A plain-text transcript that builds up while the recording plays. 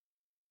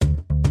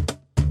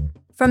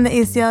From the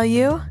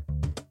ACLU,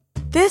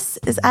 this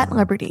is At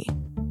Liberty.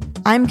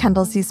 I'm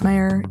Kendall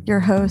Ciesmeyer, your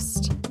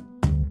host.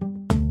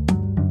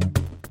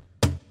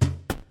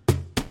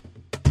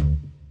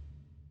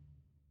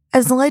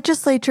 As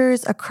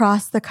legislatures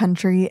across the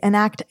country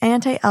enact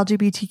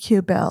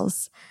anti-LGBTQ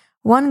bills,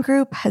 one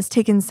group has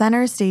taken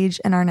center stage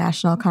in our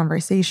national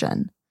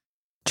conversation: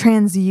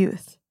 trans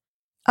youth.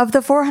 Of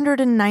the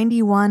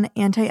 491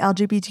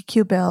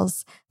 anti-LGBTQ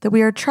bills that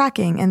we are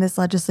tracking in this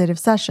legislative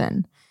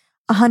session,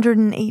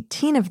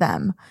 118 of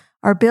them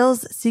are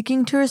bills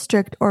seeking to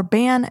restrict or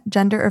ban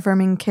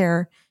gender-affirming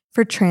care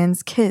for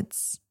trans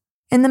kids.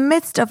 In the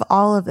midst of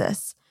all of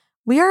this,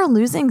 we are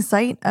losing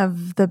sight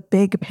of the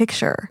big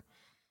picture.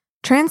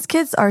 Trans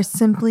kids are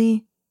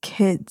simply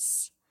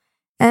kids,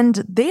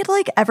 and they'd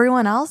like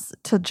everyone else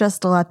to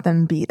just let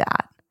them be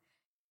that.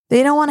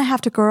 They don't want to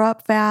have to grow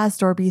up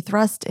fast or be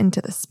thrust into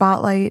the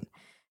spotlight.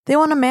 They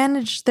want to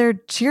manage their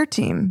cheer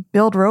team,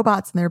 build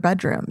robots in their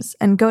bedrooms,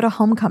 and go to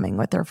homecoming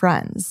with their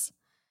friends.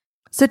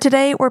 So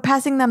today, we're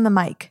passing them the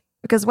mic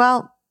because,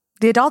 well,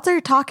 the adults are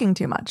talking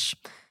too much,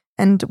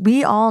 and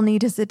we all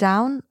need to sit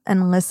down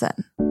and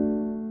listen.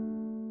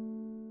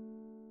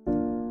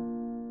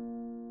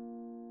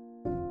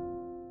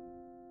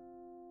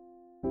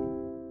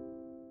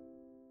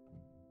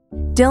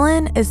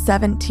 Dylan is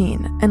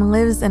 17 and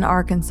lives in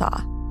Arkansas.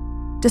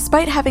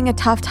 Despite having a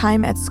tough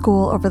time at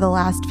school over the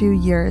last few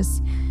years,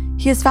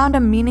 he has found a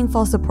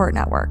meaningful support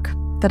network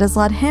that has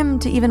led him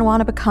to even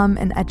want to become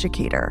an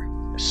educator.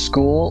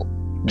 School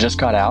just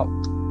got out.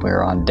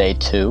 We're on day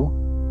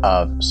 2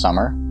 of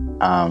summer,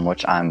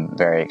 which I'm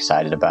very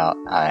excited about.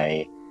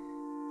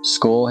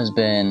 School has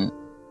been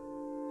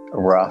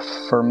rough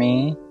for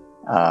me.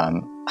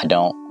 I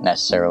don't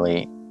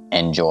necessarily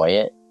enjoy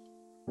it.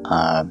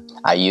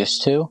 I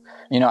used to.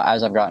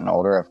 As I've gotten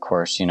older, of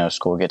course,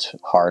 school gets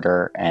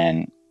harder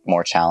and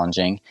more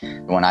challenging.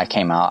 When I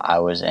came out, I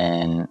was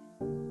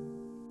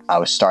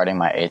starting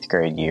my 8th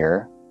grade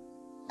year.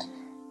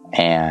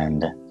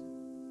 And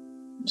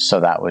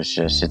so that was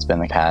it's been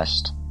the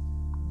past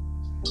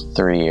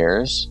 3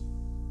 years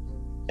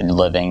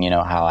living,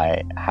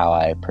 how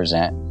I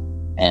present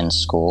in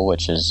school,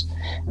 which has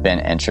been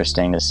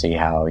interesting to see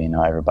how,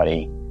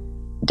 everybody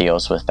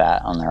deals with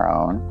that on their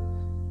own.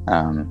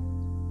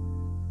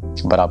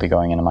 But I'll be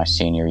going into my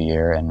senior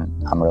year, and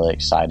I'm really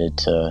excited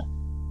to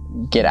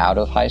get out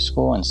of high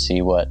school and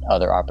see what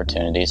other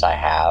opportunities I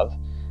have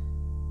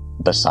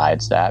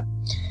besides that.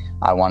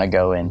 I want to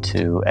go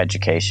into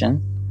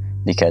education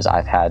because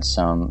I've had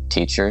some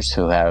teachers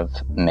who have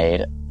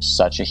made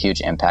such a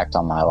huge impact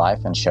on my life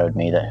and showed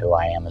me that who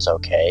I am is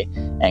okay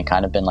and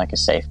kind of been like a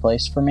safe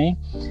place for me.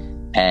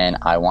 And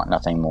I want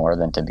nothing more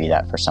than to be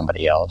that for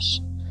somebody else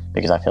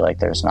because I feel like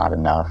there's not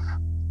enough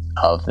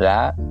of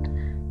that.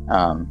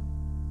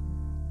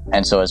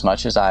 And so as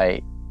much as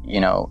I,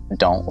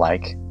 don't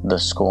like the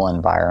school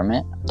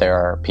environment, there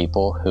are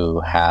people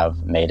who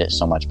have made it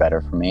so much better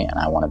for me, and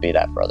I want to be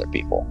that for other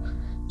people.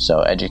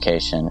 So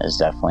education is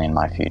definitely in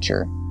my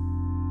future.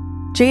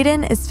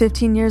 Jaden is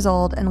 15 years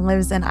old and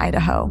lives in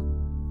Idaho.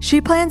 She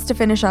plans to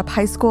finish up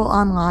high school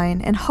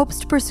online and hopes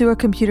to pursue a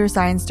computer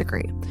science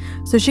degree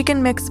so she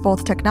can mix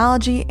both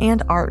technology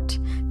and art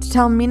to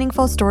tell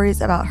meaningful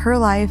stories about her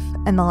life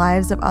and the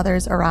lives of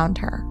others around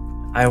her.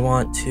 I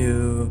want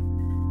to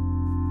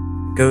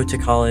go to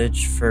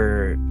college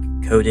for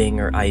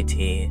coding or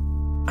IT.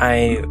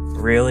 I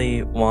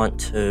really want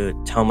to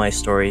tell my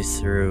stories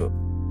through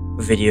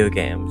video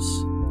games.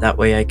 That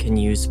way I can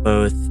use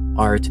both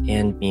art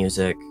and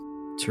music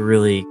to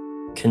really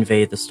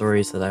convey the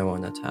stories that I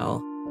want to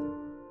tell.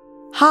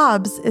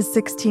 Hobbs is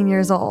 16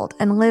 years old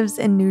and lives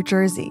in New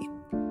Jersey.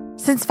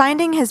 Since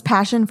finding his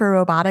passion for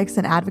robotics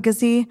and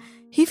advocacy,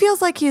 he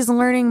feels like he's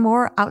learning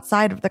more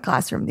outside of the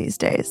classroom these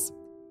days.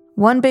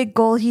 One big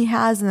goal he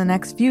has in the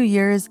next few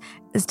years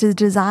is to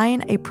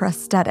design a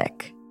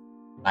prosthetic.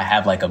 I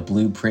have a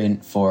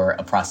blueprint for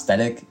a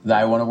prosthetic that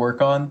I want to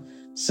work on.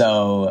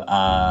 So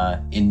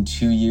in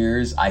 2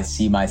 years, I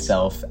see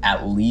myself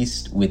at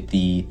least with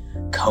the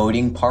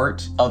coding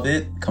part of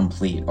it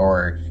complete,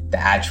 or the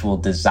actual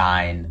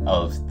design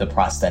of the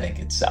prosthetic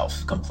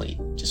itself complete.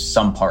 Just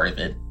some part of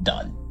it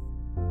done.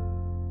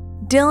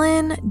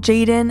 Dylan,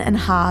 Jaden, and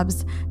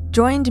Hobbs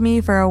joined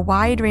me for a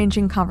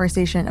wide-ranging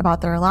conversation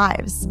about their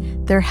lives,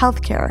 their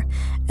healthcare,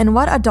 and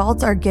what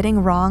adults are getting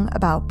wrong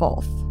about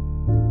both.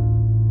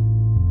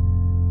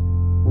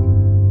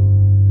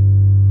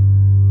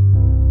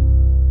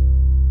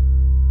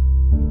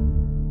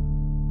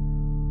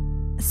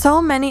 So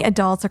many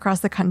adults across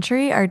the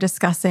country are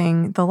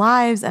discussing the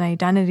lives and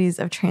identities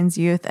of trans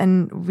youth,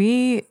 and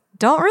we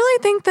don't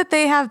really think that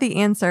they have the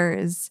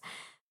answers.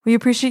 We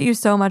appreciate you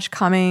so much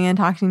coming and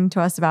talking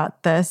to us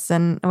about this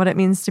and what it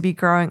means to be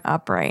growing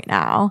up right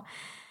now.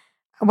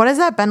 What has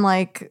that been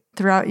like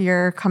throughout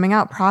your coming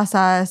out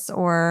process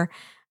or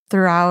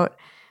throughout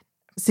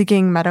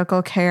seeking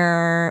medical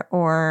care?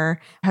 Or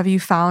have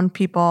you found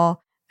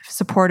people,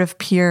 supportive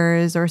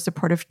peers or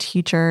supportive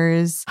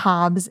teachers?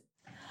 Hobbs?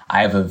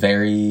 I have a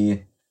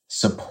very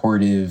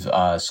supportive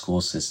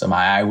school system.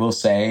 I will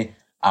say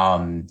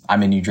I'm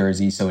in New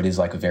Jersey, so it is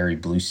like a very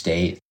blue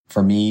state.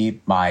 For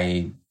me,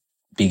 my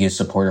biggest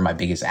supporter, my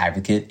biggest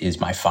advocate is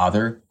my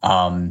father.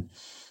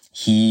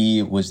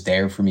 He was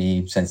there for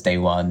me since day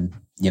one.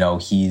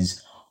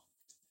 He's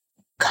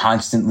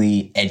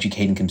constantly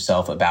educating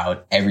himself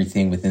about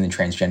everything within the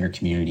transgender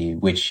community,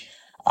 which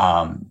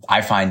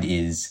I find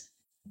is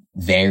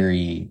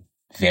very,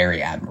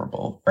 very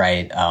admirable,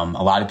 right?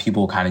 A lot of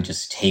people kind of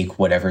just take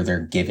whatever they're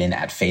given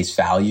at face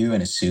value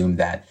and assume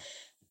that,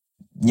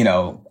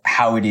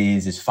 how it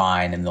is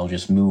fine and they'll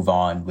just move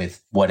on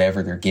with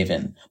whatever they're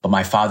given. But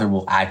my father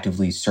will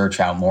actively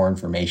search out more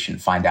information,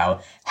 find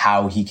out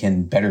how he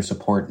can better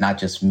support not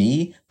just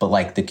me, but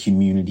like the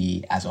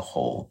community as a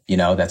whole.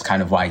 That's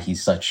kind of why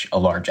he's such a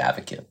large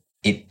advocate.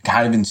 It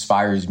kind of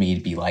inspires me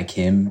to be like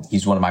him.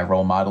 He's one of my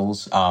role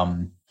models.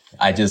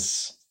 I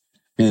just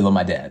really love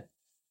my dad.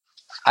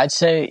 I'd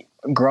say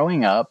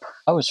growing up,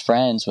 I was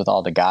friends with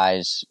all the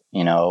guys,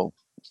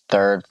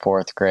 third,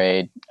 fourth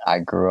grade. I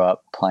grew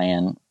up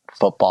playing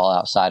football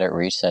outside at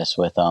recess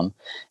with them.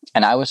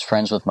 And I was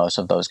friends with most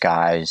of those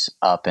guys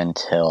up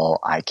until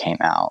I came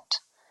out.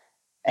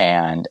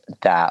 And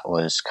that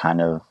was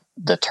kind of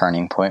the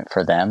turning point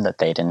for them, that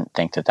they didn't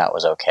think that that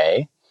was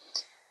okay.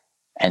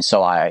 And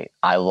so I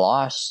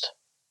lost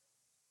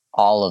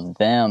all of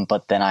them,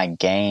 but then I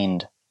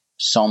gained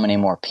so many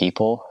more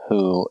people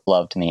who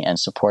loved me and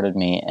supported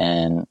me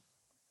and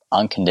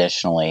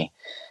unconditionally.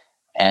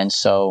 And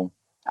so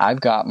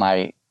I've got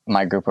my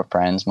group of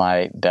friends.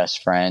 My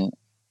best friend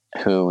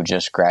who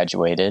just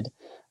graduated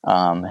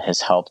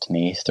has helped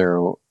me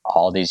through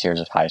all these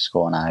years of high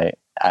school, and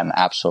I'm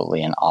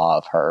absolutely in awe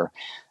of her.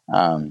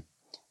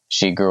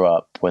 She grew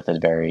up with a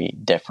very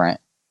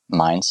different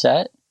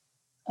mindset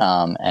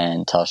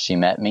until she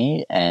met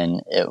me,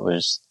 and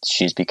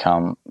she's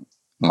become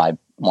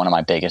one of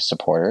my biggest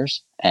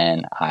supporters,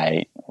 and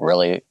I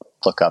really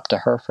look up to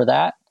her for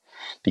that,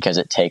 because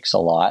it takes a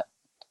lot,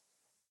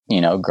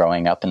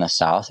 growing up in the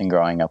South and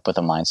growing up with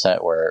a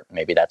mindset where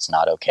maybe that's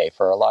not okay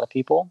for a lot of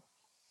people.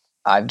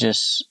 I've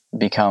just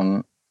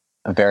become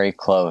very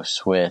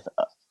close with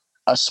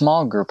a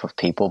small group of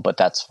people, but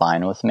that's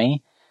fine with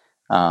me.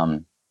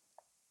 And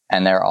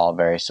they're all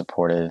very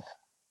supportive.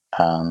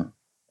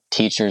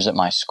 Teachers at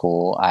my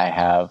school, I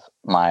have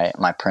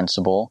my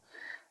principal.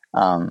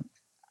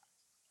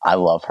 I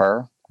love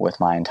her with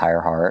my entire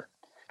heart.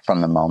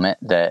 From the moment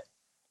that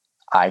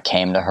I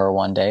came to her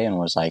one day and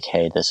was like,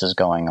 hey, this is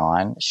going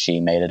on, she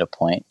made it a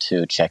point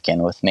to check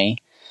in with me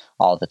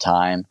all the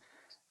time.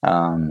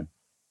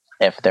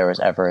 If there was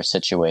ever a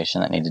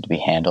situation that needed to be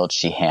handled,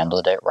 she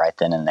handled it right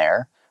then and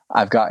there.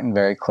 I've gotten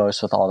very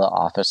close with all the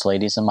office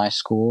ladies in my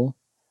school.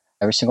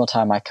 Every single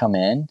time I come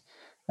in,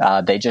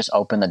 they just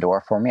open the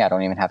door for me. I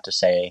don't even have to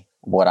say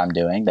what I'm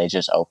doing. They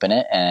just open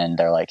it and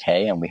they're like,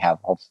 hey, and we have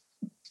a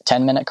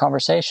 10-minute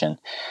conversation.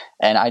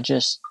 And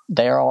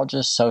they're all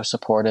just so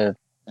supportive.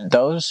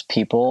 Those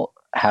people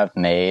have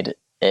made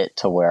it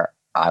to where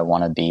I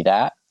want to be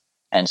that.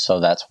 And so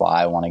that's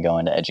why I want to go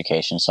into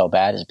education so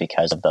bad, is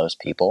because of those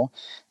people.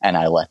 And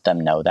I let them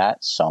know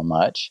that so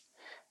much,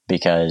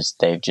 because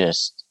they're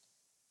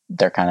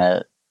kind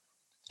of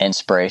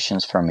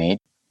inspirations for me.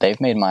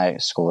 They've made my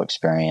school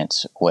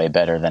experience way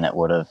better than it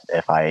would have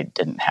if I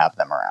didn't have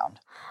them around.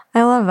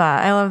 I love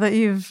that. I love that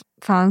you've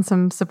found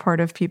some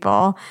supportive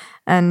people,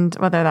 and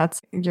whether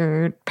that's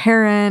your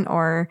parent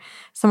or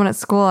someone at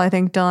school, I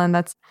think, Dylan,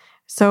 that's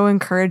so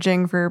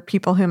encouraging for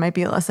people who might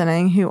be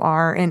listening who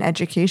are in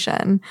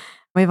education.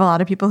 We have a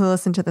lot of people who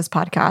listen to this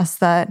podcast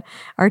that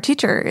are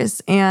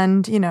teachers,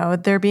 and,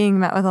 they're being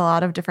met with a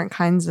lot of different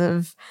kinds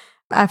of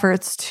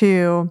efforts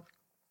to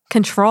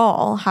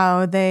control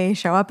how they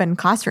show up in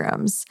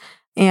classrooms.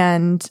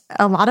 And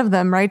a lot of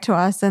them write to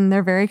us and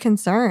they're very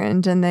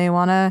concerned and they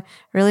want to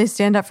really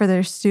stand up for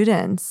their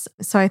students.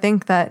 So I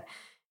think that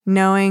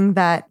knowing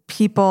that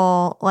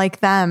people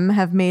like them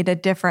have made a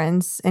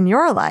difference in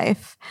your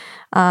life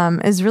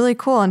is really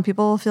cool, and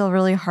people will feel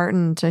really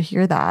heartened to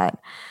hear that.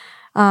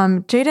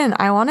 Jaden,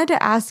 I wanted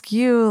to ask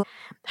you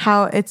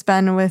how it's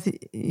been with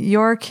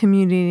your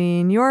community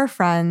and your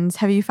friends.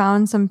 Have you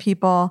found some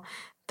people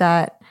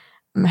that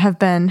have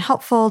been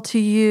helpful to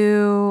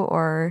you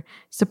or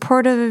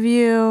supportive of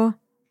you?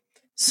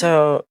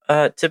 So,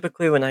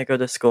 typically when I go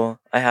to school,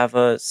 I have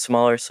a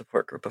smaller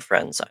support group of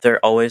friends.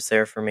 They're always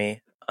there for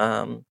me.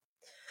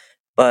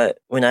 But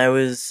when I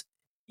was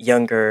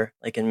younger,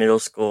 like in middle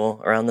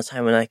school, around the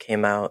time when I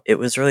came out, it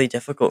was really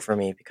difficult for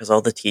me because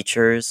all the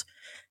teachers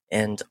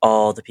and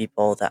all the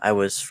people that I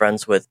was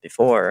friends with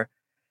before,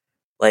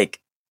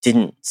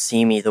 didn't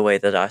see me the way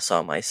that I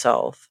saw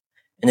myself.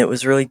 And it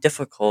was really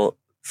difficult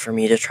for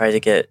me to try to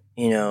get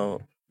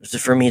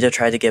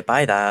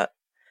by that,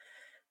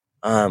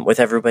 with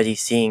everybody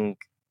seeing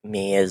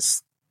me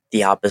as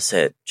the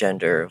opposite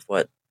gender of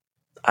what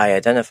I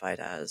identified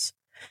as.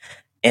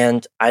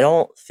 And I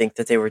don't think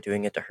that they were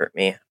doing it to hurt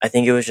me. I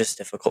think it was just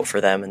difficult for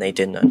them and they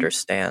didn't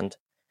understand.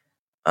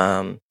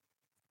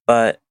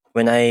 But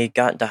when I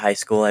got into high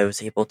school, I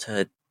was able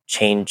to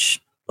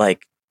change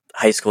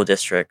high school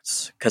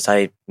districts because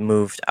I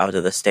moved out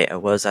of the state I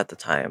was at the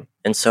time.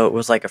 And so it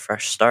was like a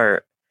fresh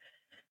start.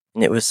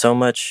 And it was so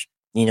much,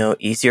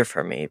 easier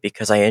for me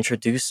because I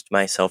introduced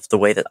myself the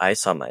way that I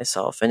saw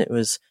myself. And it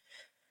was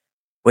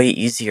way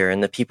easier.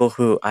 And the people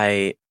who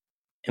I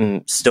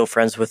am still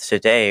friends with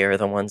today are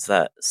the ones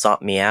that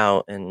sought me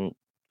out and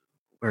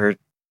were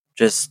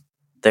just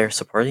there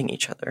supporting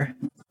each other.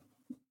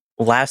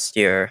 Last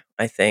year,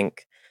 I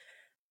think,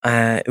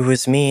 it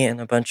was me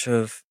and a bunch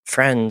of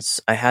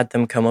friends. I had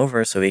them come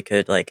over so we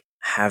could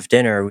have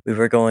dinner. We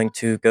were going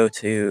to go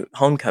to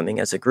homecoming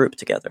as a group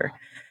together.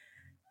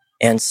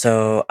 And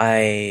so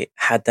I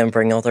had them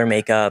bring all their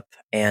makeup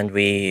and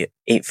we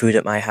ate food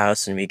at my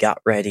house and we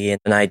got ready,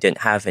 and I didn't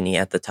have any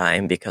at the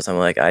time because I'm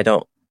like, I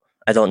don't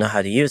know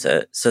how to use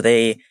it. So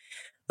they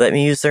let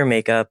me use their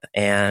makeup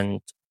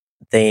and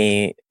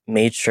they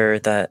made sure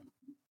that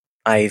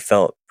I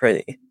felt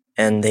pretty,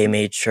 and they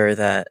made sure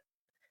that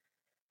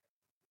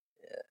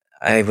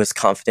I was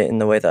confident in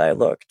the way that I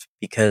looked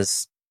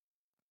because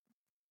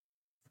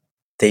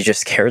they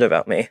just cared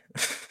about me.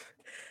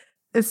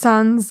 It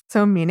sounds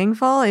so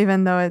meaningful,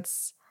 even though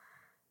it's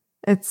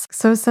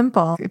so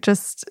simple.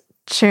 Just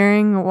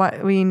sharing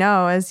what we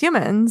know as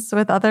humans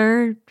with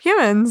other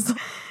humans.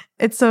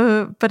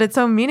 But it's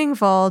so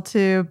meaningful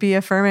to be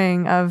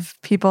affirming of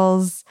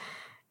people's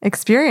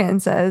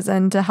experiences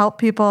and to help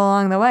people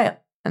along the way.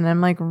 And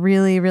I'm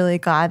really, really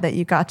glad that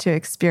you got to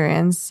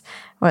experience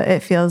what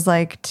it feels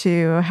like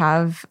to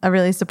have a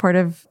really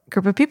supportive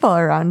group of people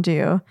around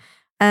you.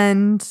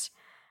 And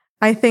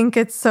I think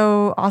it's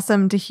so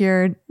awesome to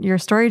hear your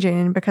story,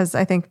 Jane, because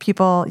I think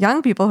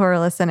young people who are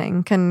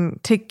listening can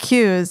take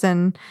cues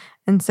and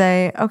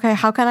say, okay,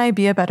 how can I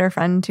be a better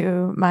friend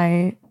to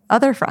my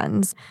other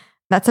friends?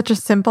 That's such a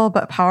simple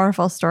but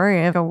powerful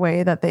story of a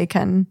way that they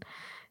can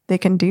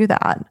do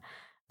that.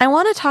 I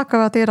want to talk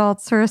about the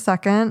adults for a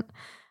second.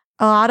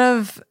 A lot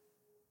of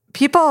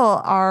people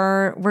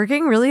are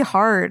working really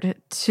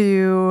hard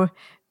to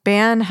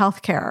ban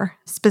healthcare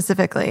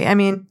specifically. I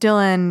mean,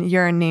 Dylan,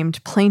 you're a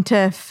named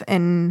plaintiff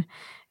in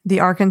the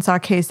Arkansas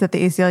case that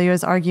the ACLU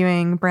is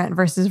arguing, Brandt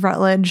versus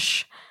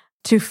Rutledge,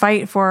 to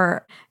fight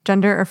for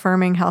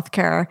gender-affirming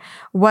healthcare.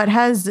 What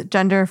has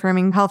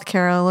gender-affirming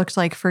healthcare looked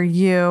like for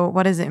you?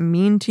 What does it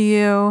mean to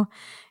you?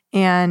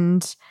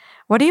 And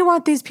what do you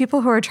want these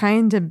people who are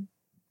trying to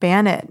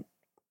ban it?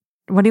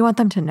 What do you want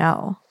them to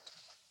know?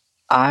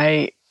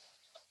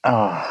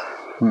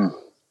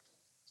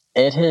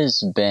 It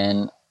has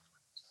been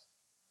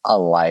a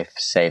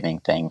life-saving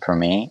thing for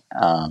me.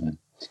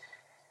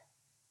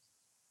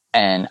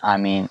 And I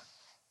mean,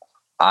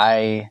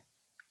 I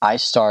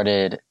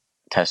started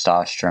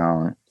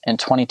testosterone in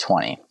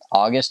 2020,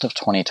 August of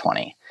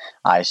 2020.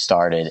 I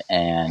started,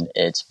 and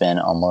it's been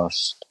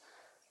almost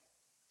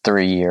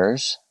 3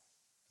 years,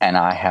 and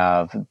I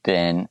have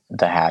been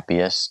the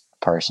happiest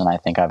person I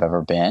think I've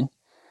ever been.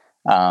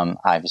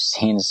 I've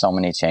seen so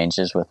many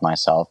changes with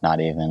myself, not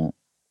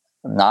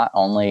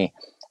only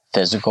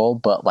physical,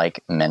 but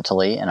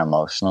mentally and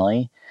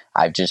emotionally.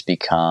 I've just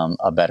become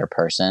a better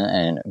person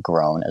and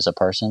grown as a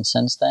person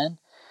since then.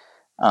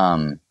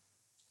 And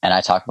I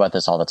talk about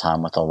this all the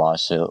time with the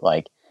lawsuit.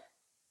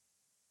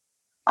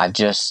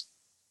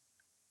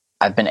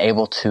 I've been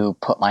able to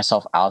put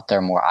myself out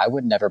there more. I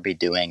would never be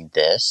doing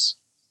this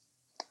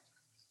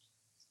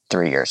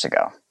 3 years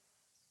ago.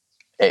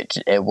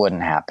 It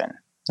wouldn't happen.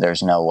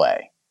 There's no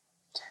way.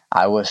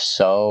 I was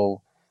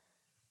so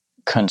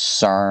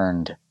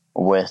concerned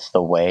with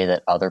the way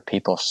that other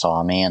people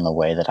saw me and the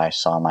way that I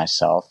saw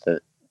myself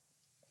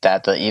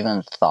that the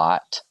even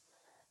thought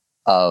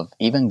of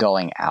even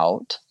going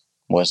out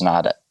was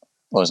not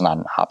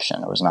an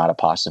option. It was not a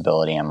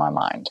possibility in my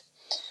mind.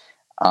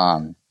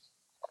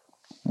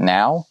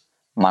 Now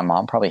my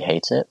mom probably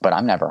hates it, but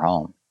I'm never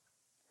home.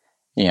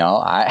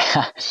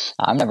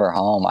 I'm never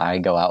home. I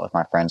go out with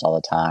my friends all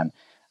the time.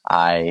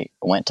 I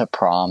went to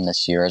prom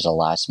this year as a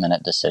last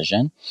minute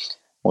decision,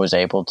 was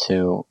able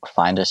to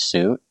find a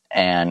suit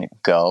and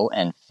go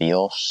and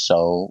feel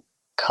so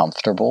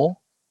comfortable.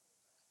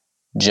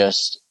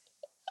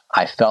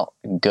 I felt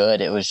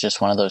good. It was just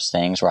one of those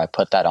things where I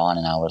put that on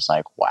and I was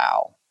like,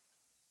 wow,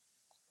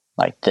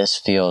 this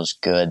feels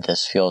good.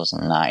 This feels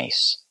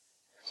nice.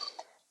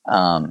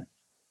 And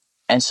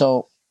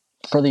so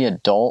for the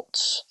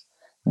adults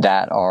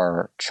that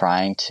are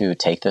trying to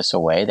take this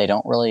away, they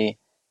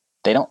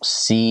don't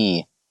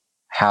see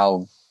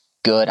how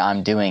good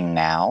I'm doing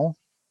now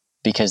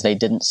because they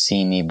didn't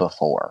see me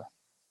before.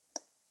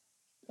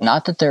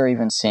 Not that they're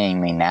even seeing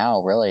me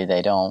now, really.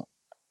 They don't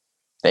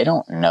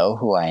know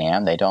who I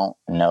am. They don't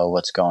know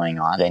what's going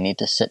on. They need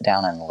to sit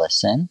down and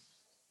listen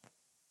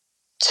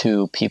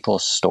to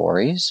people's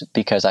stories,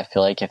 because I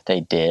feel like if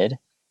they did,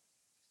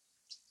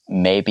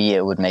 maybe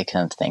it would make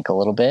them think a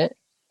little bit.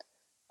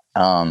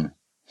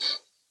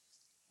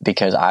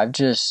 Because I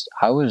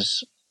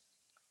was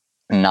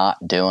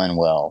not doing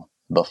well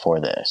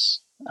before this.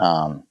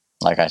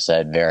 Like I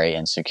said, very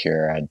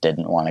insecure. I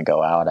didn't want to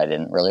go out. I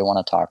didn't really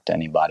want to talk to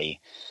anybody.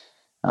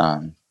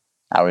 I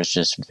was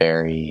just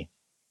very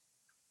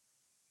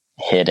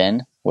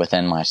hidden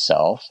within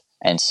myself.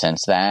 And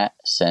since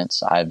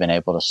I've been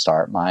able to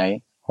start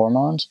my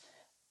hormones,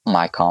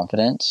 my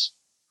confidence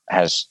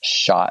has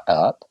shot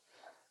up.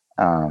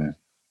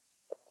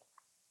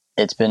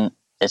 It's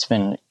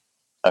been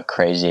a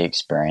crazy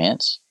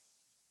experience,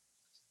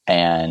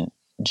 and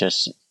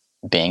just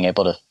being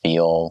able to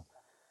feel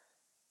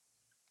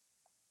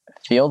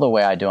the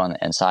way I do on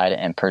the inside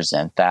and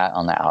present that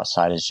on the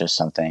outside is just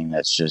something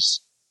that's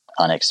just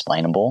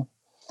unexplainable.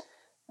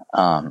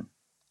 And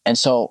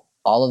so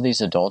all of these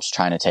adults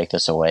trying to take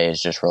this away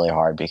is just really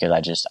hard, because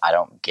I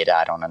don't get it.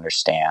 I don't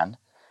understand.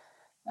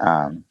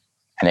 And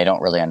they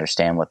don't really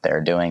understand what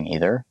they're doing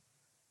either.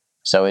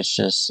 So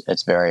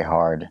it's very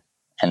hard.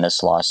 And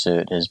this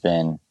lawsuit has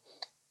been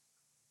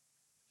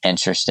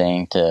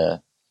interesting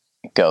to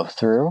go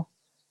through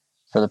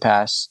for the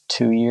past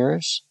 2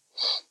 years.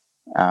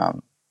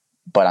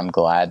 But I'm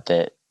glad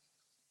that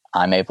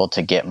I'm able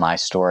to get my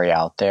story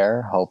out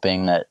there,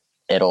 hoping that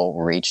it'll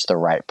reach the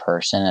right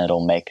person.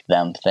 It'll make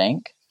them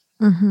think.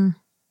 Mm-hmm.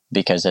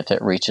 Because if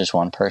it reaches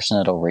one person,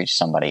 it'll reach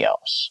somebody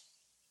else.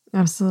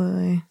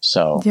 Absolutely.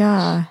 So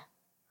yeah.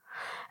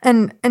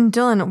 And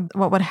Dylan,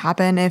 what would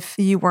happen if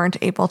you weren't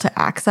able to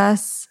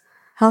access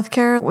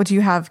healthcare? Would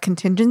you have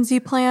contingency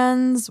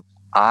plans?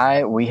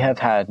 We have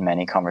had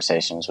many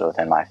conversations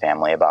within my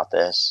family about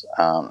this.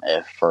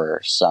 If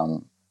for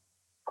some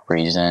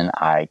reason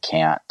I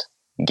can't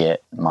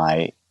get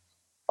my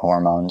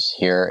hormones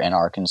here in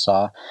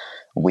Arkansas,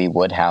 we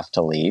would have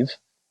to leave.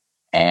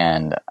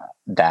 And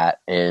that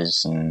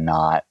is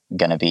not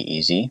going to be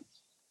easy.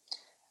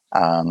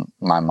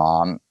 My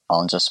mom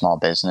owns a small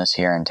business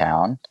here in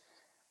town.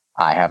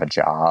 I have a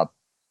job.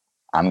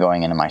 I'm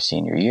going into my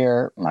senior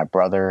year. My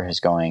brother is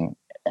going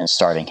and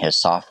starting his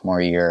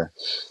sophomore year.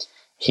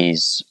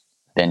 He's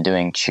been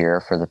doing cheer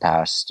for the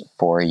past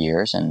 4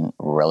 years and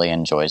really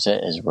enjoys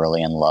it, is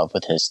really in love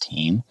with his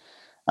team.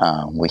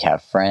 We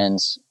have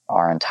friends.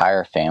 Our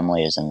entire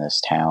family is in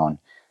this town.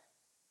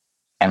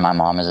 And my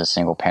mom is a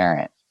single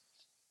parent.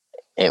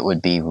 It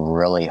would be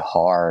really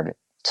hard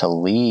to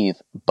leave,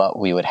 but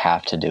we would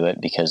have to do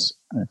it because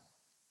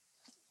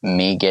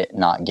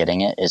not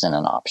getting it isn't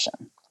an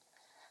option.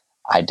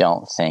 I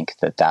don't think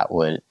that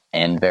would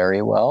end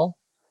very well.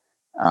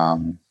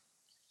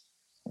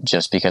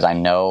 Just because I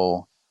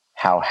know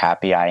how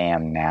happy I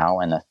am now,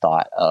 and the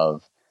thought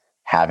of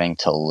having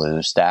to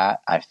lose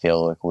that, I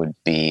feel it would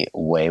be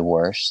way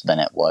worse than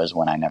it was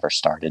when I never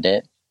started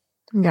it.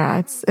 Yeah,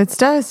 it's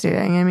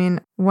devastating. I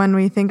mean, when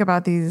we think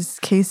about these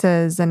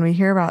cases and we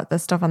hear about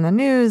this stuff on the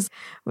news,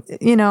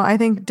 I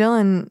think,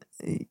 Dylan,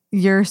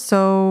 you're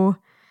so,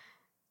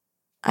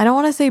 I don't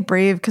want to say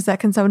brave because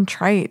that can sound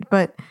trite,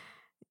 but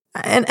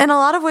in a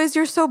lot of ways,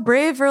 you're so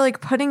brave for like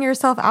putting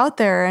yourself out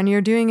there, and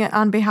you're doing it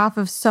on behalf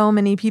of so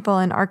many people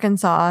in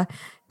Arkansas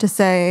to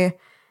say,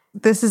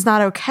 this is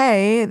not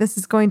okay. This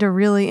is going to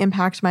really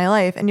impact my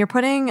life. And you're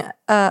putting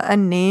a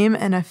name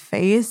and a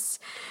face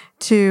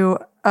to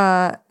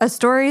a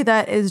story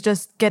that is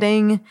just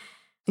getting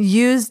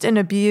used and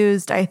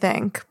abused, I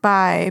think,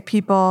 by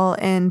people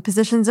in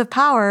positions of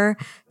power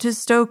to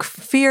stoke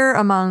fear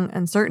among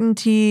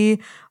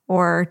uncertainty,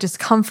 or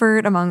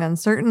discomfort among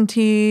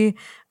uncertainty,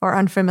 or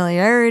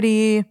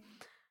unfamiliarity.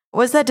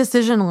 What's that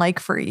decision like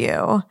for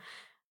you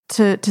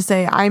to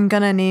say, I'm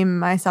going to name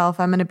myself,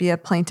 I'm going to be a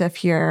plaintiff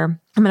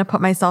here, I'm going to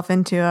put myself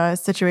into a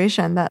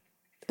situation that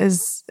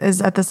is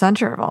at the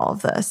center of all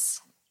of this?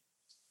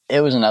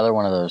 It was another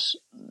one of those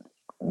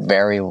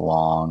very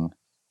long,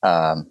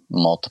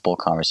 multiple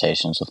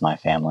conversations with my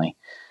family.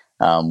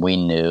 We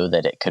knew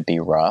that it could be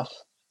rough,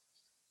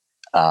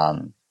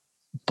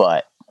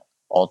 but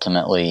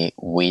ultimately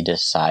we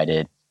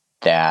decided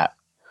that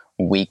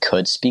we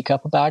could speak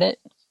up about it,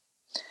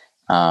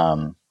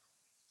 and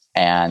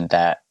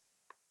that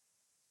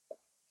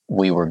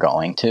we were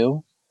going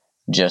to,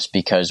 just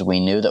because we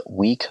knew that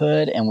we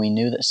could, and we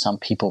knew that some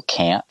people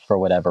can't for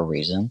whatever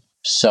reason.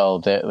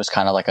 So it was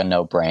kind of like a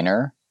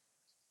no-brainer.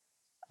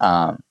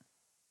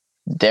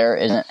 There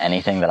isn't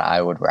anything that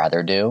I would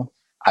rather do.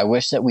 I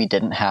wish that we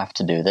didn't have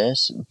to do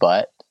this,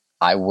 but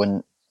I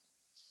wouldn't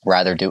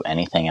rather do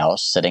anything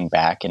else. Sitting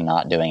back and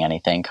not doing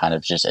anything kind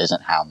of just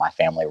isn't how my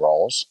family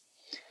rolls.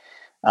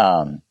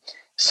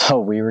 So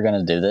we were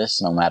going to do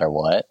this no matter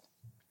what.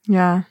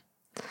 Yeah.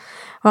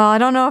 Well, I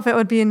don't know if it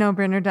would be a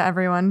no-brainer to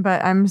everyone,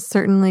 but I'm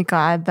certainly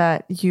glad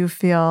that you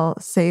feel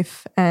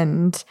safe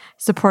and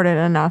supported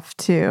enough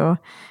to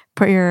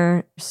put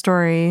your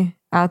story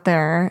out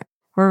there.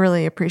 We're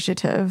really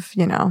appreciative.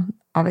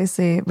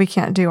 Obviously we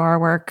can't do our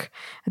work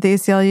at the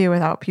ACLU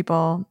without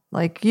people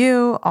like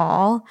you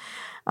all.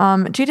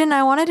 Jaden,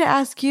 I wanted to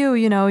ask you,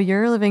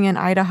 you're living in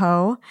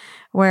Idaho,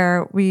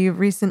 where we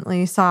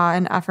recently saw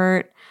an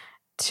effort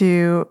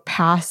to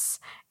pass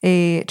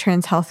a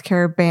trans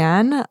healthcare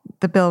ban.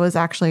 The bill was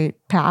actually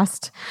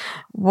passed.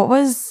 What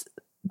was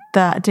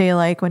that day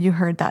like when you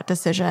heard that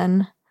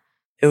decision?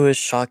 It was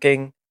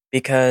shocking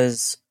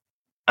because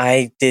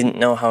I didn't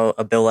know how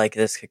a bill like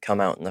this could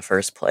come out in the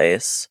first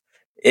place.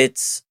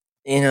 It's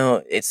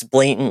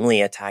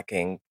blatantly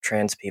attacking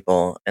trans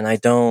people, and I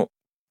don't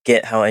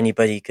get how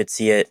anybody could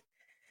see it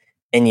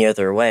any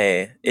other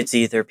way. It's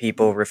either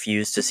people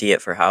refuse to see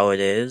it for how it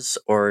is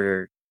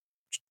or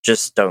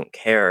just don't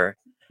care.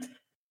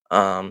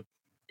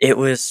 It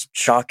was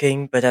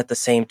shocking, but at the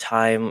same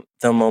time,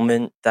 the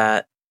moment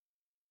that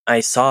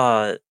I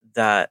saw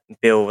that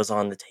bill was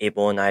on the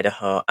table in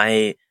Idaho,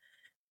 I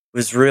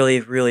was really,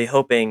 really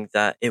hoping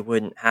that it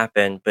wouldn't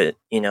happen. But,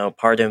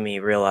 part of me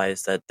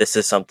realized that this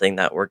is something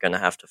that we're going to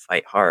have to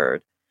fight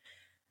hard.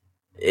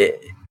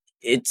 It,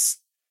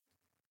 it's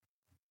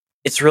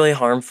it's really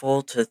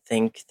harmful to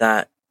think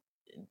that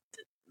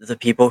the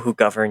people who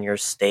govern your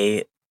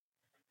state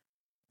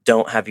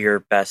don't have your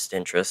best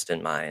interest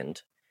in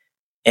mind,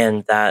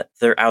 and that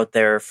they're out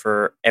there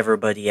for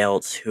everybody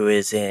else who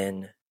is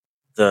in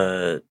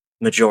the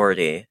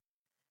majority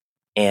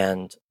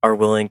and are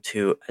willing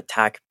to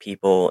attack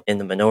people in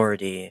the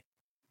minority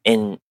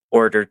in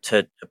order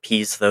to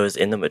appease those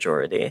in the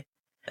majority.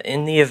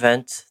 In the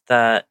event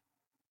that,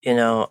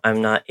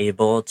 I'm not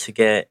able to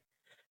get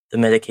the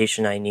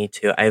medication I need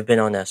to, I've been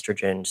on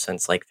estrogen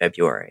since like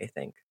February, I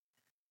think.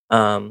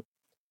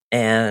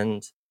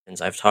 And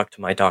I've talked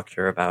to my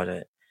doctor about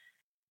it,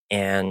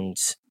 and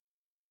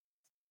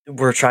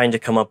we're trying to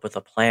come up with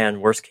a plan.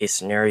 Worst case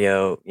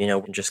scenario, we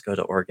can just go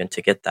to Oregon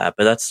to get that,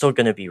 but that's still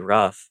going to be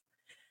rough,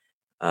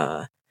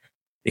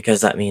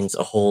 because that means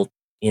a whole,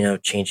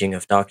 changing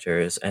of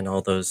doctors and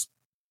all those,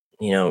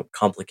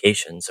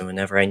 complications. And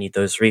whenever I need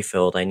those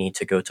refilled, I need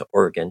to go to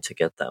Oregon to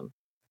get them.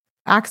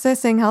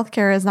 Accessing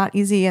healthcare is not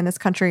easy in this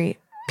country,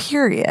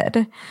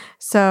 period.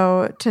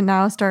 So to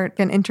now start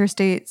an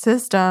interstate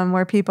system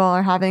where people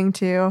are having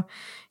to,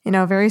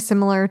 very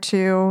similar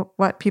to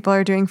what people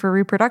are doing for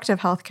reproductive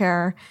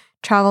healthcare,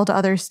 travel to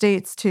other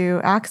states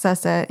to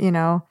access it,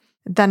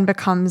 then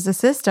becomes a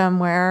system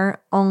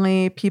where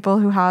only people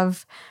who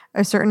have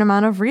a certain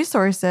amount of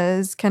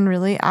resources can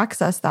really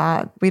access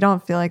that. We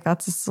don't feel like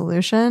that's a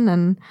solution.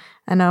 And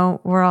I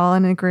know we're all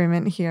in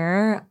agreement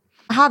here.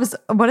 Habs,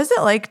 what is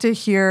it like to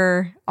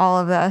hear all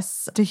of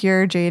this, to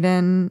hear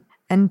Jaden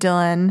and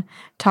Dylan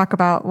talk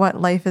about what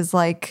life is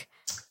like?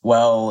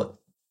 Well,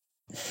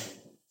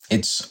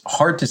 it's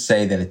hard to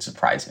say that it's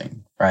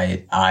surprising,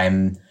 right?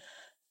 I'm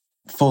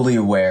fully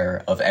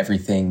aware of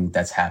everything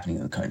that's happening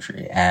in the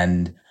country.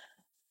 And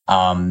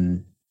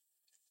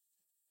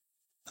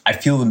I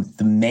feel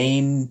the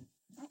main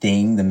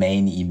thing, the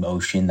main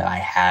emotion that I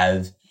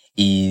have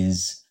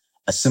is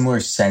a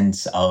similar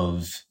sense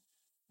of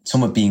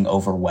somewhat being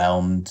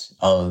overwhelmed,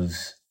 of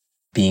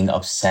being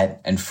upset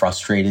and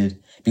frustrated.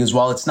 Because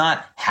while it's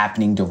not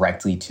happening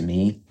directly to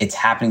me, it's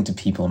happening to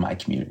people in my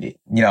community.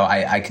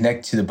 I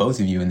connect to the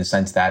both of you in the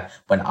sense that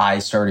when I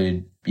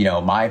started,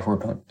 my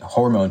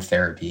hormone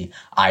therapy,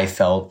 I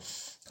felt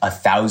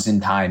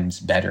 1,000 times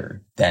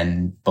better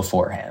than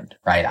beforehand,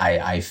 right?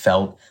 I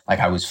felt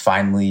like I was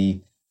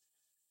finally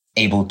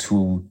able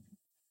to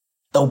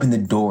open the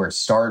door,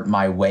 start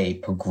my way,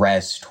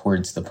 progress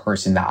towards the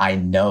person that I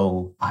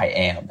know I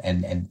am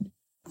and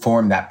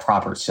form that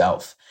proper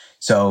self.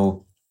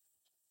 So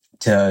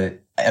to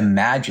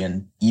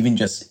imagine, even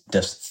just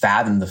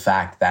fathom the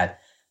fact that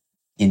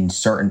in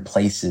certain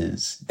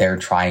places they're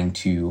trying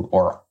to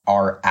or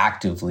are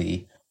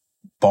actively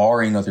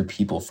barring other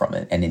people from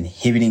it and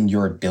inhibiting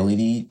your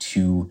ability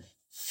to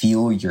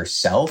feel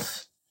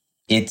yourself,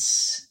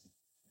 it's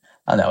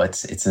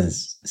a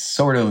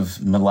sort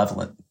of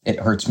malevolent. It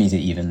hurts me to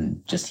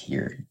even just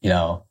hear,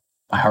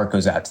 my heart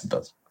goes out to the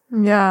both.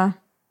 Yeah.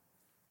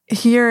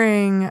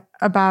 Hearing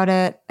about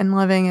it and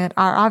living it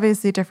are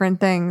obviously different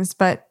things,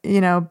 but,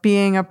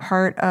 being a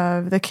part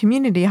of the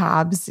community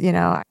hubs,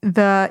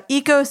 the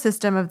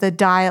ecosystem of the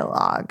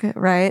dialogue,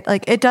 right?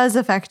 Like it does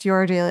affect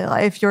your daily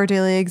life, your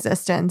daily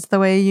existence, the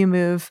way you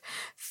move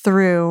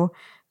through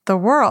the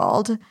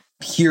world.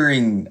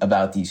 Hearing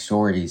about these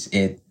stories,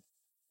 it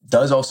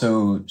does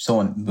also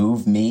somewhat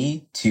move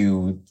me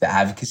to the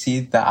advocacy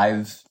that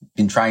I've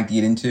been trying to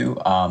get into.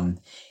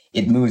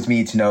 It moves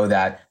me to know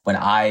that when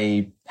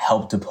I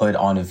help to put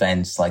on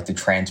events like the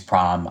trans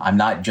prom, I'm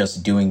not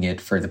just doing it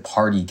for the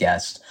party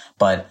guest,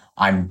 but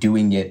I'm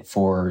doing it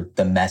for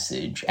the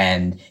message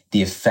and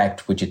the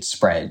effect which it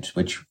spreads,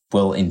 which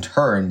will in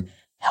turn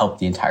help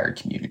the entire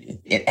community.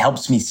 It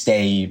helps me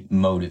stay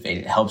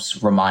motivated. It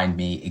helps remind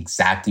me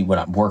exactly what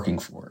I'm working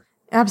for.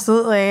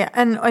 Absolutely.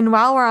 And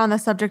while we're on the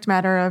subject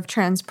matter of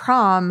trans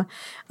prom,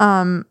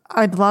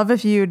 I'd love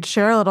if you'd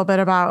share a little bit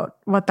about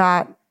what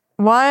that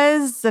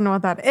was and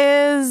what that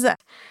is.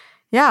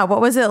 Yeah,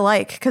 what was it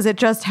like? Because it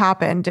just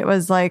happened. It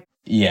was like...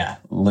 Yeah,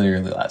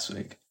 literally last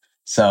week.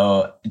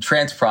 So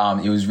trans prom,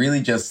 it was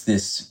really just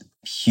this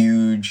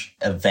huge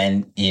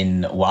event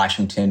in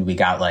Washington. We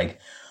got like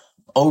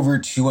over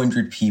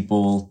 200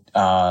 people,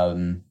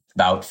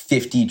 about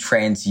 50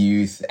 trans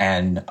youth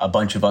and a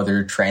bunch of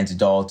other trans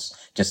adults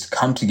just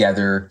come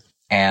together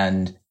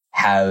and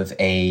have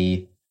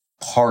a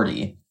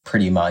party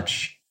pretty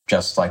much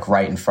just like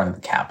right in front of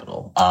the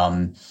Capitol.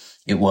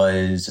 It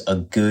was a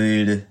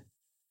good,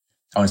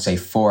 I want to say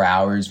 4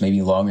 hours,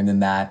 maybe longer than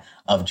that,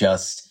 of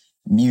just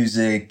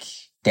music,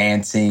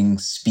 dancing,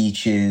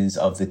 speeches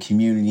of the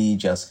community,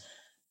 just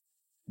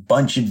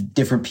bunch of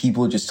different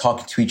people just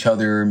talking to each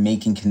other,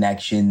 making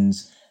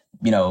connections,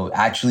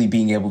 actually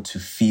being able to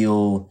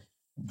feel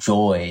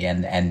joy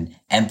and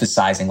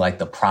emphasizing like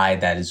the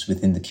pride that is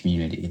within the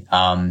community.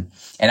 And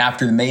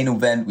after the main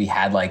event, we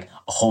had like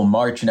a whole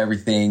march and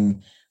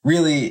everything.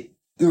 Really,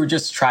 we were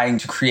just trying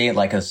to create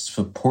like a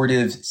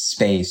supportive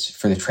space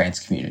for the trans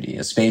community,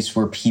 a space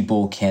where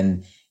people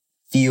can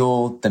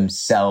feel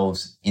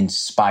themselves in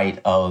spite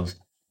of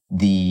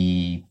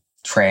the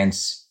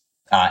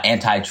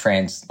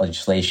anti-trans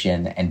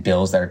legislation and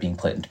bills that are being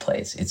put into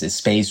place. It's a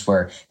space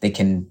where they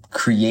can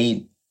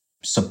create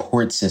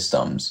support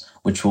systems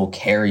which will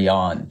carry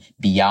on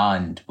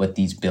beyond what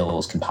these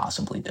bills can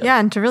possibly do. Yeah,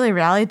 and to really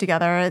rally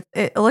together.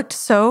 It looked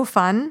so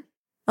fun.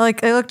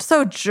 Like, it looked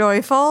so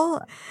joyful.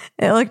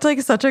 It looked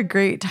like such a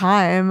great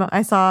time.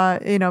 I saw,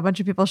 a bunch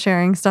of people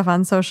sharing stuff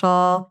on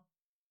social.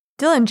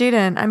 Dylan,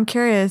 Jaden, I'm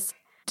curious,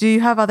 do you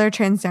have other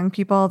trans young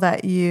people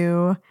that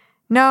you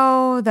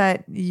know,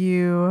 that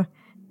you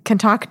can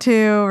talk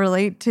to,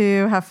 relate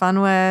to, have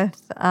fun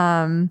with?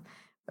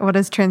 What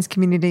does trans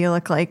community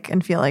look like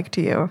and feel like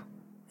to you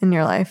in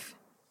your life?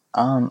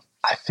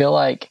 I feel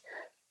like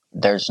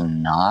there's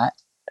not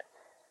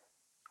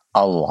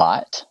a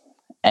lot.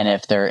 And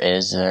if there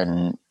is,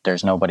 then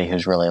there's nobody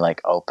who's really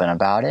like open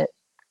about it.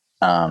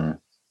 I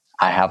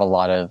have a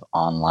lot of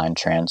online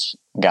trans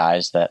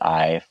guys that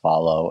I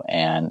follow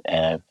and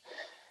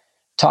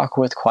talk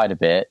with quite a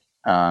bit.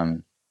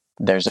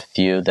 There's a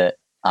few that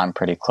I'm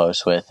pretty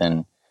close with,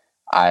 and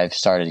I've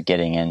started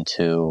getting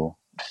into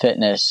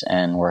fitness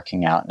and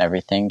working out and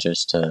everything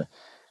just to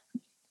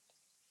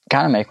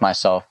kind of make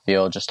myself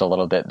feel just a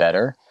little bit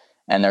better.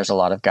 And there's a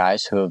lot of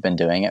guys who have been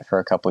doing it for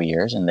a couple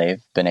years, and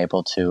they've been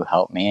able to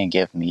help me and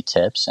give me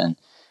tips. And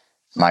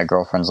my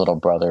girlfriend's little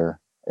brother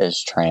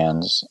is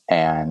trans,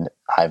 and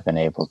I've been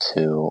able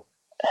to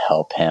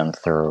help him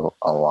through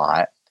a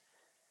lot.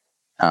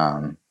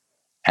 And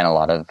a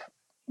lot of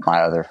my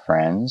other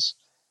friends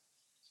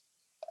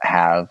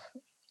have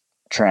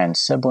trans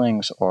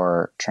siblings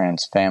or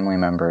trans family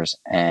members,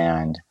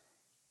 and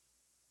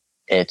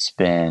it's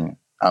been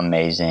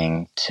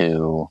amazing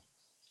to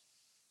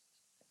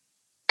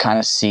kind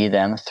of see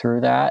them through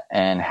that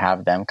and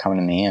have them come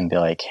to me and be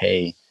like,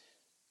 hey,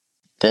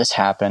 this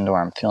happened,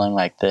 or I'm feeling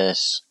like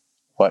this.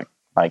 What,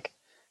 like,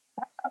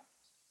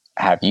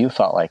 have you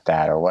felt like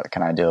that? Or what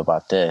can I do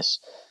about this?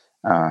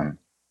 But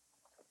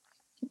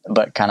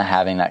kind of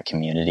having that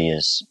community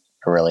is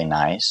really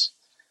nice.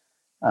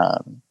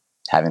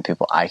 Having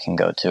people I can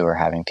go to, or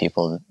having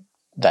people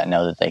that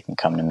know that they can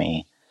come to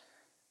me,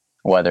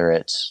 whether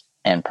it's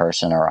in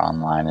person or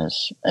online,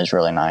 is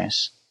really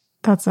nice.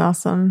 That's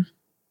awesome.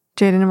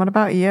 Jaden, what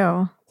about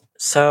you?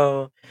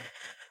 So,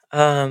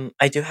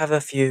 I do have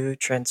a few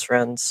trans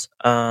friends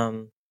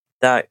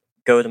that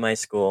go to my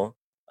school.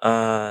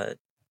 But,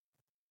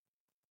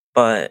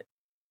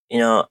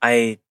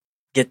 I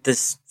get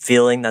this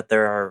feeling that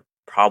there are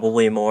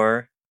probably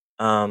more,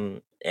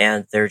 and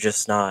they're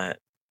just not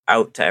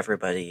out to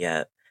everybody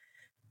yet.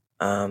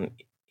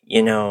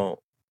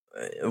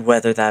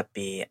 Whether that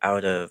be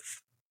out of,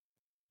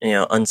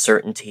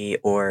 uncertainty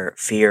or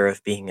fear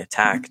of being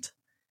attacked.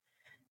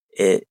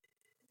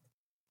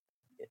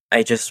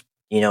 I just,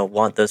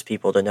 want those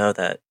people to know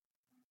that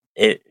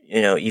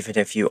even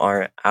if you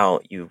aren't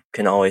out, you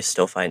can always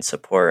still find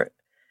support.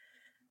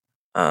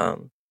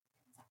 And,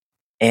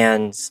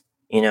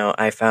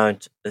 I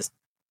found this,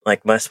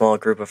 like, my small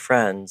group of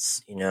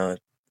friends,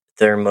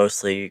 they're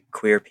mostly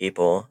queer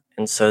people.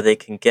 And so they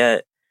can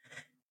get,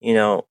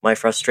 my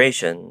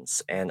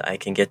frustrations, and I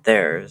can get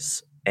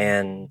theirs.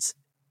 And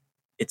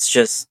it's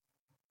just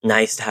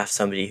nice to have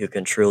somebody who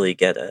can truly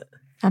get it.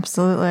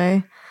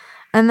 Absolutely.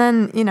 And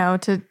then,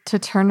 to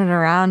turn it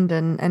around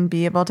and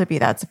be able to be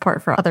that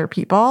support for other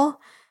people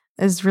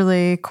is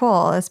really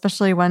cool,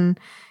 especially when,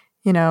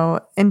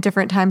 in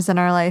different times in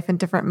our life, in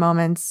different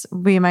moments,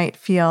 we might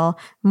feel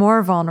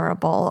more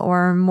vulnerable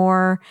or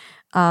more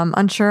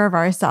unsure of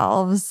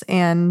ourselves.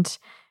 And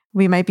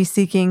we might be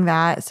seeking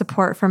that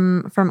support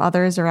from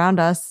others around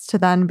us to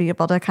then be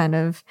able to kind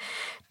of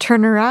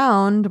turn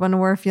around when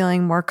we're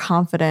feeling more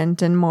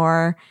confident and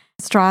more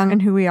strong in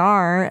who we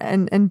are,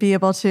 and be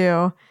able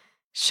to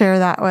share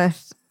that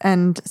with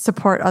and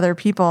support other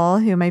people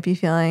who might be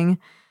feeling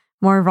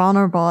more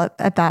vulnerable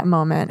at that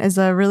moment is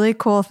a really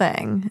cool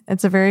thing.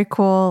 It's a very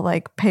cool,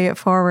 like, pay it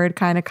forward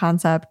kind of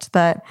concept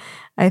that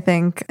I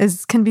think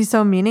can be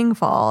so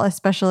meaningful,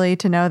 especially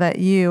to know that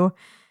you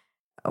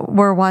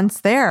were once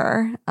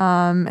there,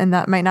 and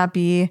that might not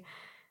be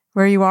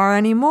where you are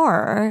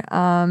anymore.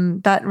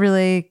 That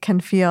really can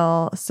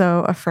feel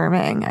so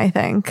affirming, I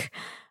think.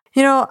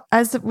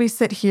 As we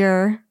sit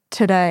here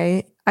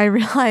today, I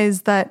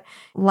realize that,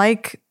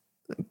 like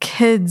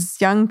kids,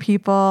 young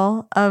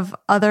people of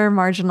other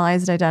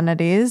marginalized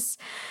identities,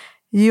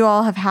 you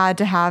all have had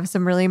to have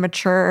some really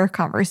mature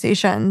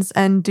conversations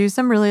and do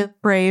some really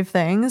brave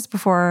things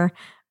before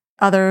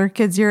other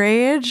kids your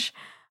age.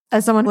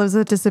 As someone who lives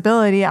with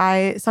disability,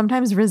 I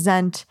sometimes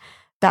resent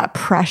that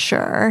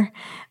pressure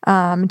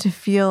to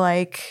feel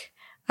like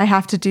I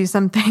have to do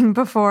something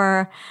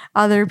before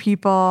other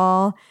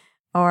people,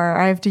 or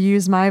I have to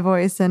use my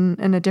voice in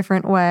a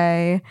different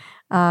way.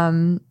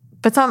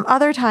 But some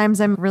other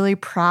times I'm really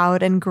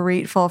proud and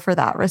grateful for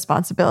that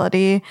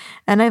responsibility.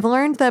 And I've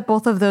learned that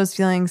both of those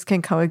feelings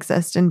can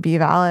coexist and be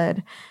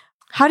valid.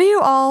 How do you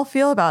all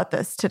feel about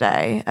this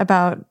today,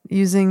 about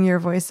using your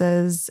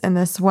voices in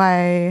this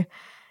way,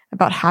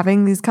 about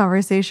having these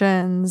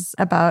conversations,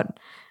 about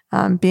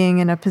being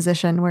in a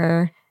position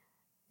where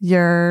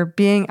you're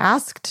being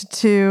asked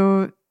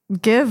to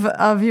give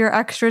of your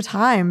extra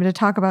time to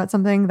talk about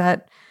something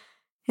that,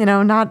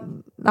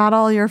 not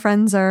all your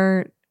friends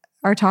are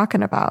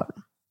talking about?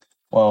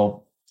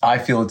 Well, I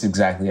feel it's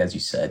exactly as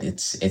you said.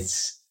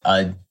 It's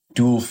a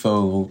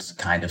dual-fold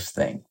kind of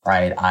thing,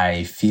 right?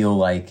 I feel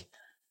like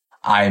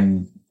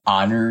I'm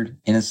honored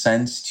in a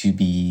sense to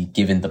be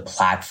given the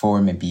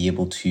platform and be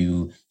able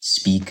to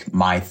speak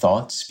my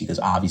thoughts, because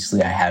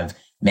obviously I have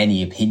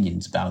many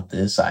opinions about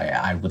this.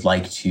 I would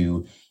like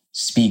to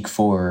speak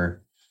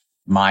for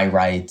my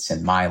rights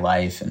and my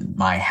life and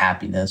my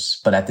happiness.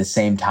 But at the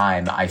same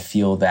time, I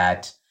feel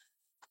that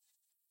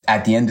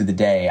at the end of the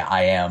day,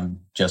 I am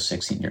just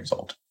 16 years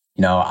old.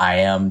 I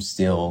am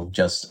still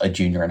just a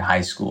junior in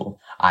high school.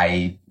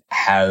 I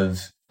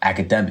have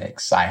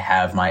academics. I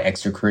have my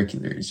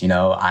extracurriculars.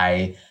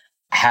 I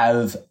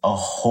have a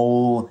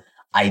whole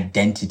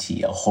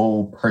identity, a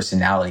whole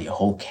personality, a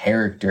whole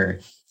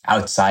character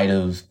outside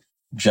of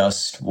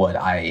just what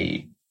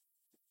I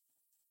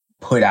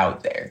put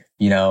out there,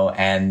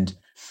 and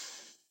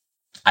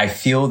I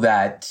feel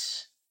that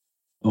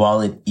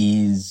while it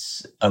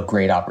is a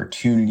great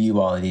opportunity,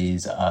 while it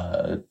is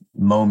a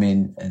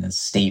moment and a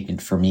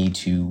statement for me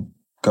to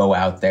go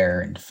out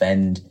there and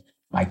defend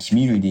my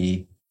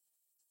community,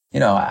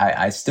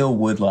 I still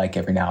would like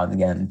every now and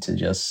again to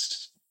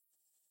just,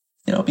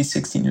 be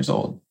 16 years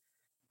old.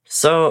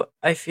 So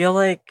I feel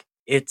like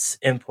it's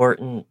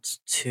important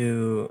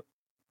to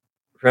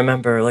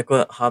remember, like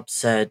what Hobbs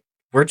said,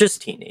 we're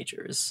just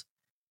teenagers,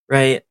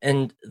 right?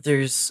 And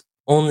there's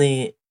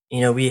only,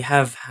 we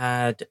have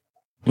had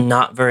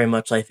not very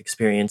much life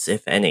experience,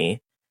 if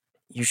any.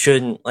 You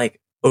shouldn't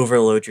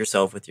overload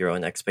yourself with your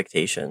own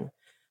expectation.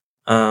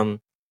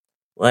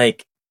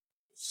 Like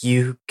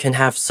you can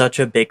have such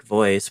a big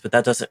voice, but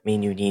that doesn't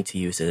mean you need to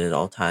use it at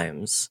all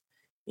times.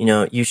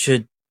 You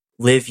should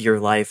live your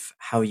life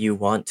how you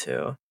want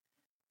to,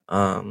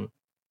 and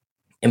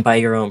by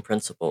your own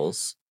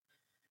principles.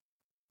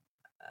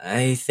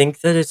 I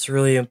think that it's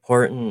really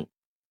important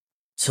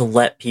to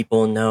let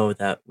people know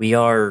that we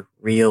are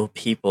real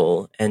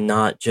people and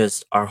not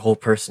just our whole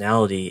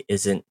personality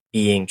isn't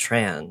being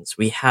trans.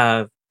 We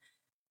have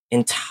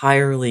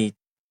entirely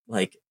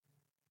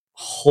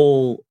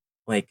whole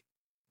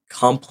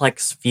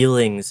complex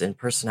feelings and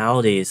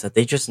personalities that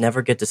they just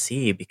never get to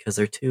see because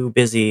they're too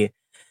busy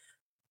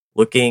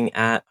looking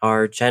at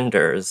our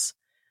genders.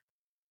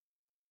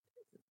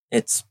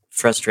 It's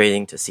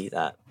frustrating to see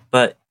that,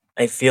 but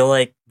I feel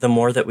like the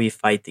more that we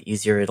fight, the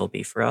easier it'll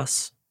be for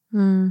us.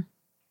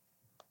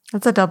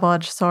 That's a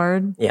double-edged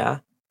sword. Yeah.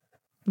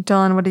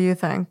 Dylan, what do you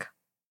think?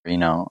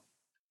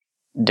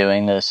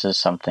 Doing this is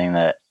something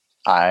that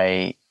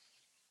I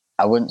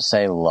wouldn't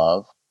say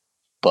love,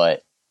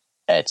 but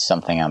it's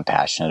something I'm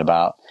passionate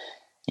about.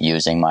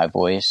 Using my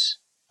voice,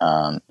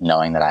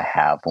 knowing that I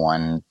have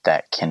one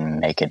that can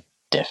make a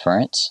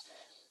difference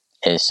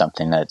is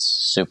something that's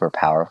super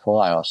powerful.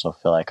 I also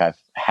feel like I've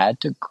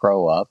had to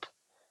grow up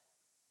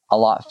a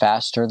lot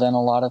faster than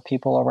a lot of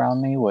people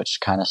around me, which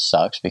kind of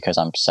sucks because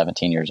I'm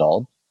 17 years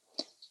old.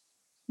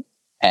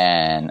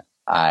 And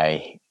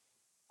I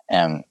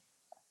am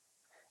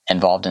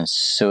involved in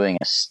suing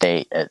a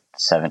state at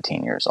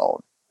 17 years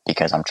old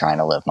because I'm trying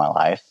to live my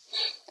life,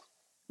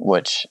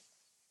 which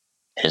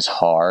is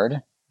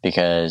hard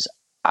because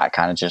I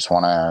kind of just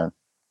want to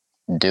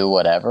do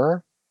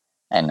whatever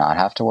and not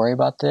have to worry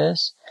about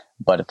this.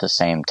 But at the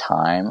same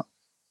time,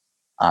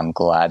 I'm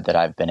glad that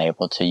I've been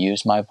able to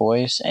use my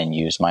voice and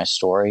use my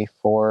story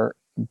for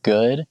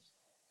good.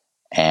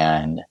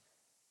 And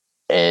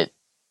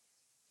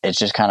it's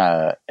just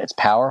it's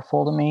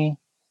powerful to me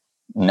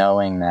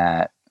knowing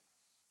that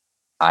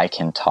I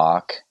can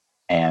talk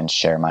and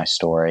share my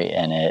story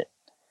and it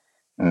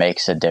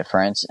makes a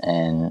difference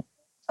in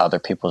other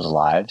people's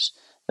lives,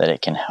 that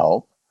it can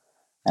help.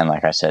 And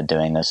like I said,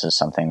 doing this is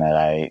something that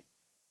I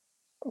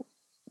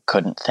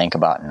couldn't think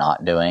about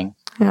not doing.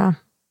 Yeah.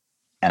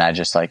 And I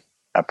just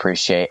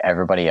appreciate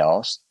everybody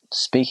else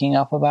speaking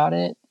up about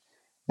it,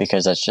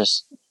 because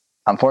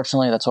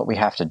unfortunately that's what we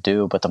have to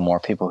do. But the more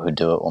people who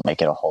do it will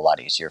make it a whole lot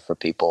easier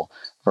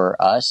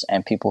for us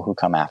and people who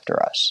come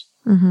after us.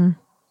 Mm-hmm.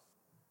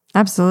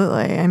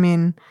 Absolutely. I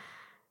mean,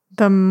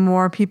 the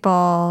more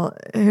people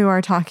who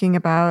are talking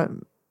about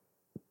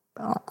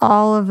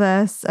all of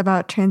this,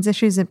 about trans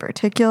issues in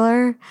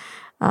particular,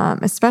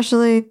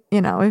 especially,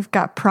 we've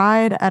got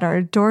Pride at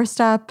our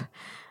doorstep.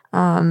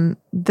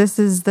 This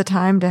is the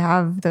time to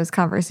have those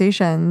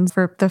conversations.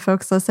 For the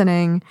folks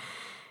listening,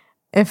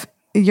 if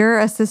you're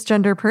a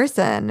cisgender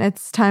person.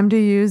 It's time to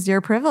use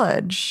your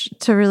privilege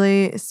to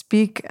really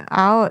speak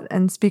out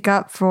and speak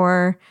up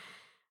for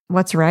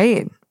what's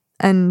right.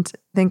 And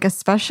think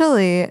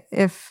especially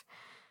if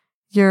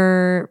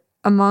you're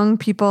among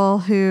people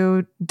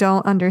who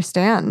don't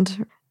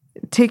understand,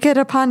 take it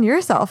upon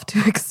yourself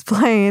to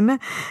explain.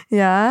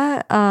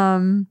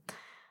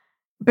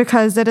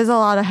 Because it is a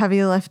lot of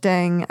heavy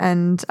lifting.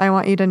 And I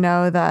want you to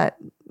know that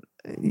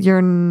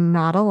you're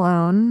not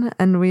alone,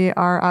 and we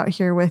are out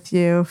here with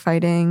you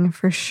fighting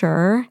for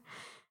sure,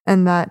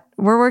 and that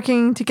we're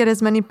working to get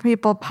as many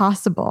people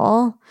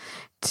possible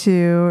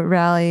to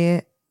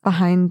rally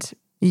behind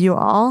you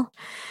all.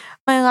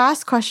 My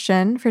last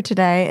question for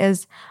today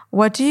is,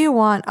 what do you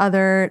want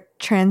other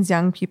trans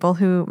young people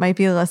who might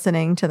be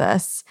listening to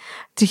this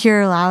to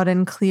hear loud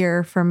and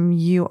clear from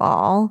you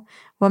all?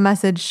 What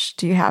message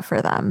do you have for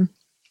them?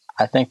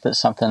 I think that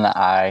something that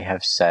I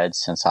have said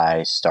since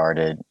I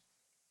started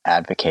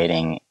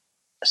advocating,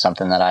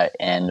 something that I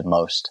end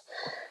most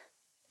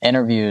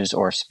interviews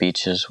or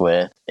speeches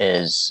with,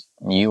 is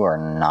you are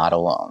not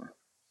alone.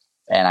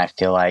 And I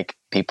feel like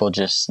people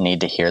just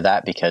need to hear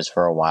that, because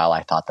for a while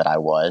I thought that I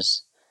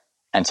was,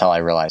 until I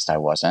realized I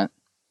wasn't.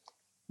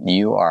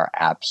 You are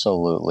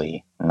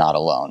absolutely not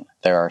alone.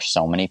 There are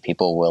so many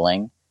people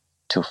willing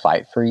to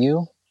fight for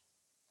you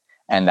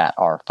and that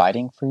are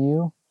fighting for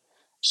you.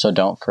 So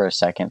don't for a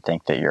second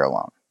think that you're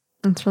alone.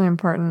 It's really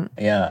important.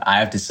 Yeah, I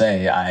have to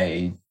say,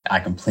 I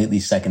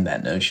completely second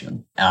that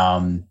notion.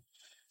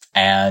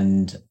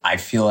 And I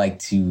feel like,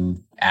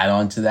 to add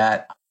on to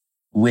that,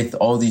 with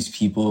all these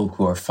people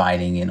who are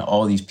fighting and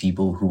all these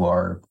people who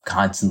are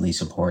constantly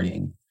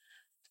supporting,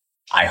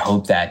 I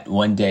hope that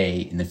one day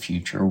in the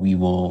future we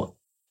will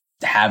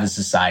have a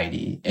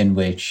society in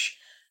which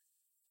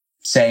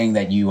saying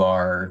that you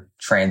are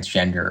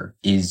transgender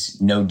is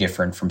no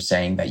different from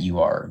saying that you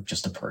are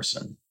just a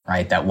person,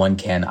 right? That one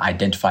can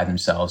identify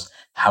themselves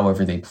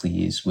however they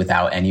please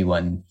without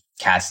anyone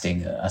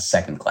casting a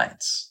second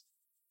glance.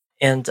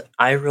 And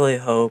I really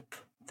hope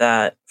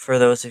that for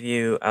those of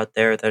you out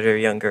there that are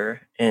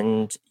younger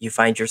and you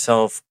find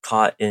yourself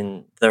caught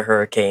in the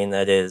hurricane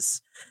that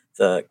is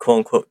the quote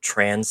unquote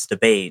trans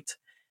debate,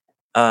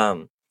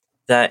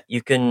 that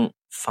you can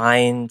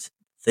find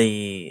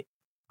the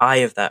eye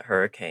of that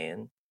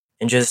hurricane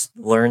and just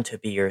learn to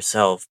be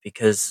yourself,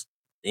 because,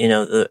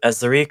 as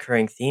the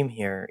recurring theme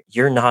here,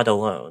 you're not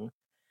alone.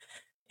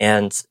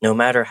 And no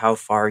matter how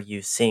far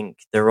you sink,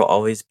 there will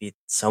always be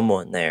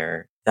someone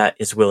there that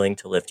is willing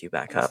to lift you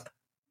back up.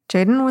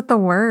 Jaden with the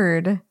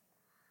word.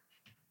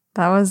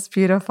 That was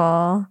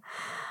beautiful.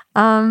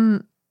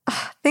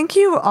 Thank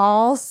you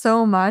all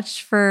so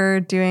much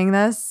for doing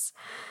this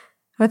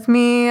with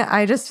me.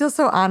 I just feel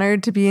so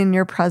honored to be in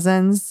your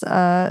presence,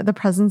 the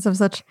presence of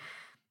such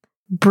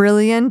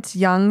brilliant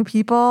young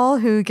people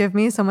who give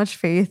me so much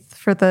faith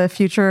for the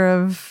future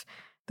of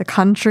the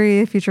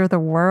country, future of the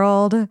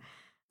world.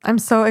 I'm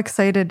so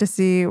excited to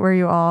see where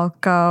you all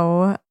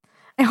go.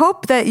 I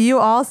hope that you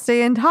all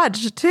stay in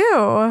touch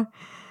too.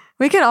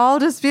 We can all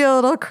just be a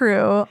little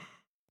crew.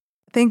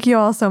 Thank you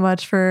all so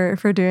much for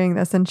doing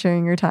this and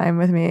sharing your time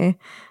with me,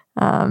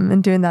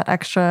 and doing that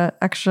extra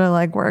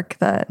legwork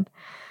that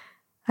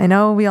I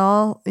know we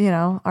all,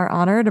 are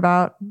honored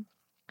about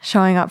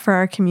showing up for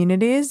our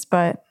communities,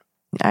 but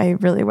I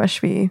really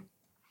wish we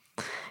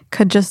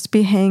could just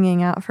be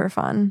hanging out for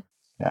fun.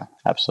 Yeah,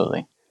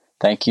 absolutely.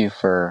 Thank you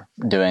for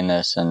doing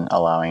this and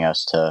allowing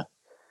us to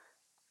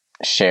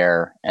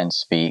share and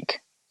speak.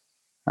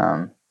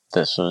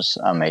 This was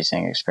an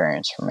amazing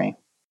experience for me.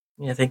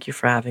 Yeah, thank you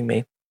for having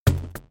me.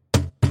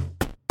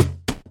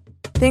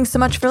 Thanks so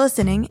much for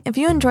listening. If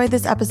you enjoyed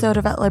this episode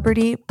of At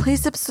Liberty,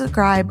 please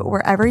subscribe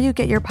wherever you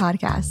get your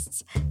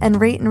podcasts and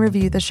rate and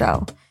review the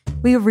show.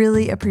 We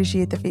really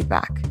appreciate the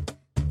feedback.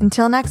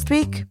 Until next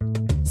week,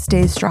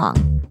 stay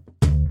strong.